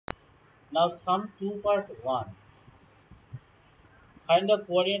Now sum 2 part 1. Find the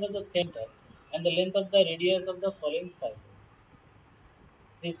coordinate of the center and the length of the radius of the following circles.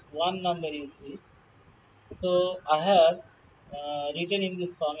 This one number you see. So I have written in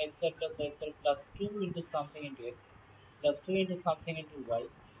this form x square plus y square plus 2 into something into x plus 2 into something into y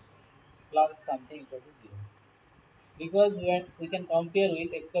plus something equal to 0. Because when we can compare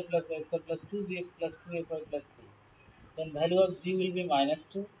with x square plus y square plus 2gx plus 2fy plus c, then value of g will be minus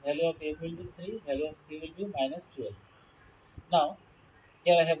 2, value of f will be 3, value of c will be minus 12. Now,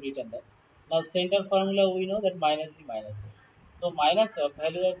 here I have written that. Now, center formula we know that minus g minus a. So, minus of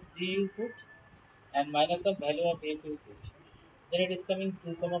value of g you put and minus of value of f you put. Then it is coming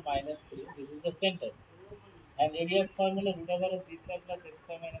 2 comma minus 3. This is the center. And radius formula root over of g square plus f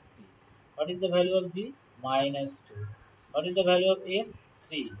square minus c. What is the value of g? Minus 2. What is the value of f?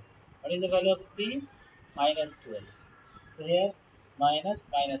 3. What is the value of c? Minus 12. So here minus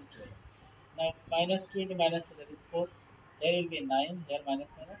 12. Now minus 2 into minus 2, that is 4. Here will be 9. Here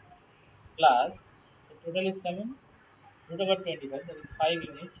minus minus plus. So total is coming root over 25, that is 5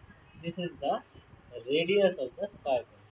 unit. This is the radius of the circle.